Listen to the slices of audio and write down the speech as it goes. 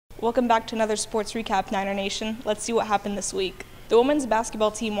Welcome back to another Sports Recap, Niner Nation. Let's see what happened this week. The women's basketball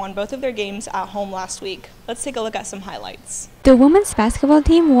team won both of their games at home last week. Let's take a look at some highlights. The women's basketball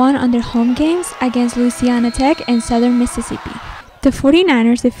team won on their home games against Louisiana Tech and Southern Mississippi. The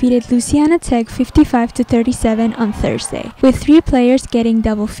 49ers defeated Louisiana Tech 55-37 on Thursday, with 3 players getting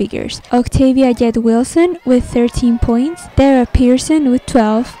double figures: Octavia Jett Wilson with 13 points, Dara Pearson with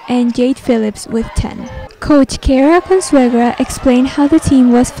 12, and Jade Phillips with 10. Coach Kara Consuegra explained how the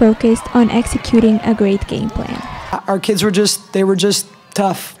team was focused on executing a great game plan. Our kids were just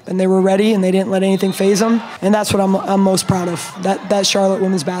tough, and they were ready, and they didn't let anything faze them, and that's what I'm most proud of, that Charlotte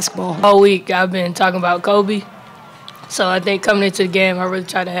women's basketball. All week I've been talking about Kobe, so I think coming into the game I really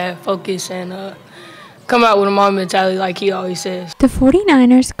try to have focus and come out with a Mamba mentality like he always says. The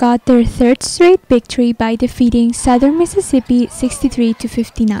 49ers got their 3rd straight victory by defeating Southern Mississippi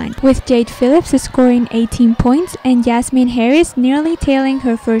 63-59, with Jade Phillips scoring 18 points and Jasmine Harris nearly tailing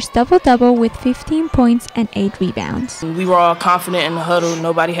her first double-double with 15 points and 8 rebounds. We were all confident in the huddle.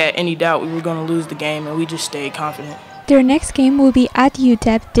 Nobody had any doubt we were going to lose the game, and we just stayed confident. Their next game will be at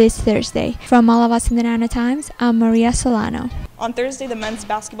UTEP this Thursday. From all of us in the Niner Times, I'm María Solano. On Thursday, the men's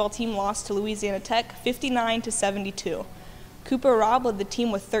basketball team lost to Louisiana Tech 59-72. Cooper Robb led the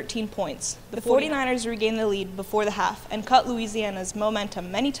team with 13 points. The 49ers regained the lead before the half and cut Louisiana's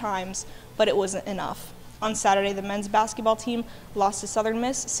momentum many times, but it wasn't enough. On Saturday, the men's basketball team lost to Southern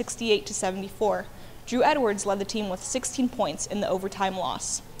Miss 68-74. Drew Edwards led the team with 16 points in the overtime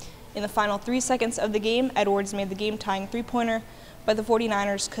loss. In the final 3 seconds of the game, Edwards made the game-tying three-pointer, but the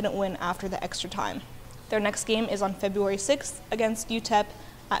 49ers couldn't win after the extra time. Their next game is on February 6th against UTEP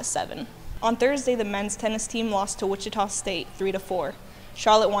at 7. On Thursday, the men's tennis team lost to Wichita State 3-4.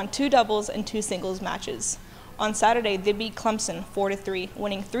 Charlotte won 2 doubles and 2 singles matches. On Saturday, they beat Clemson 4-3,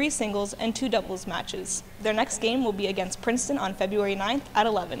 winning 3 singles and 2 doubles matches. Their next game will be against Princeton on February 9th at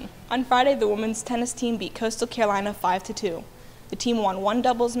 11. On Friday, the women's tennis team beat Coastal Carolina 5-2. The team won 1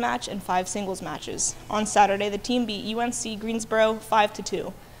 doubles match and 5 singles matches. On Saturday, the team beat UNC Greensboro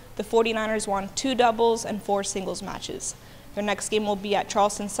 5-2. The 49ers won 2 doubles and 4 singles matches. Their next game will be at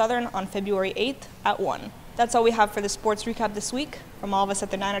Charleston Southern on February 8th at 1. That's all we have for the sports recap this week. From all of us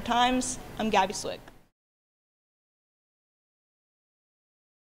at the Niner Times, I'm Gabi Swic.